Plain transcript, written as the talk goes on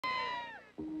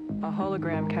A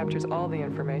hologram captures all the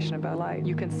information about light.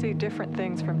 You can see different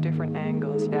things from different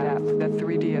angles. Depth, the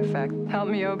 3D effect. Help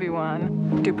me,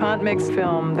 Obi-Wan. DuPont makes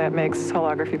film that makes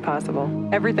holography possible.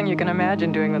 Everything you can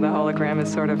imagine doing with a hologram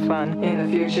is sort of fun. In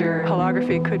the future,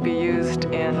 holography could be used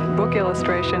in book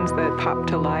illustrations that pop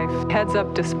to life.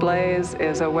 Heads-up displays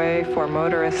is a way for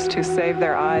motorists to save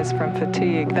their eyes from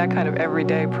fatigue. That kind of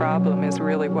everyday problem is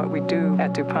really what we do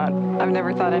at DuPont. I've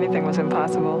never thought anything was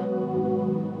impossible.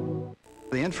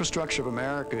 The infrastructure of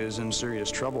America is in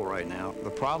serious trouble right now. The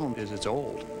problem is it's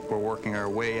old. We're working our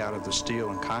way out of the steel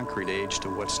and concrete age to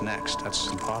what's next. That's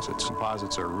composites.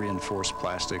 Composites are reinforced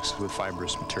plastics with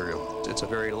fibrous material. It's a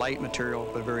very light material,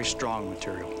 but a very strong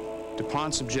material.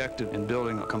 DuPont's objective in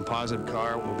building a composite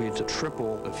car will be to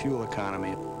triple the fuel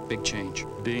economy. Big change.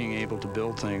 Being able to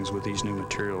build things with these new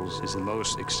materials is the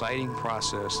most exciting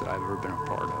process that I've ever been a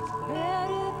part of.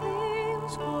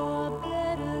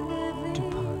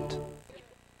 DuPont.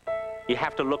 You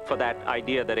have to look for that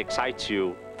idea that excites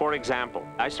you. For example,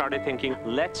 I started thinking,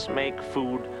 let's make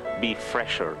food be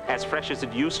fresher, as fresh as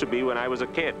it used to be when I was a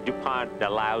kid. DuPont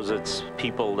allows its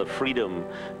people the freedom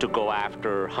to go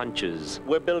after hunches.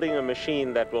 We're building a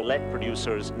machine that will let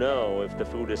producers know if the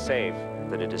food is safe,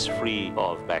 that it is free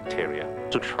of bacteria,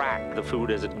 to track the food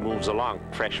as it moves along,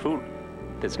 fresh food.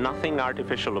 There's nothing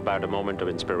artificial about a moment of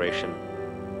inspiration.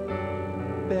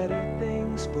 Better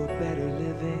things for better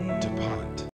living. DuPont.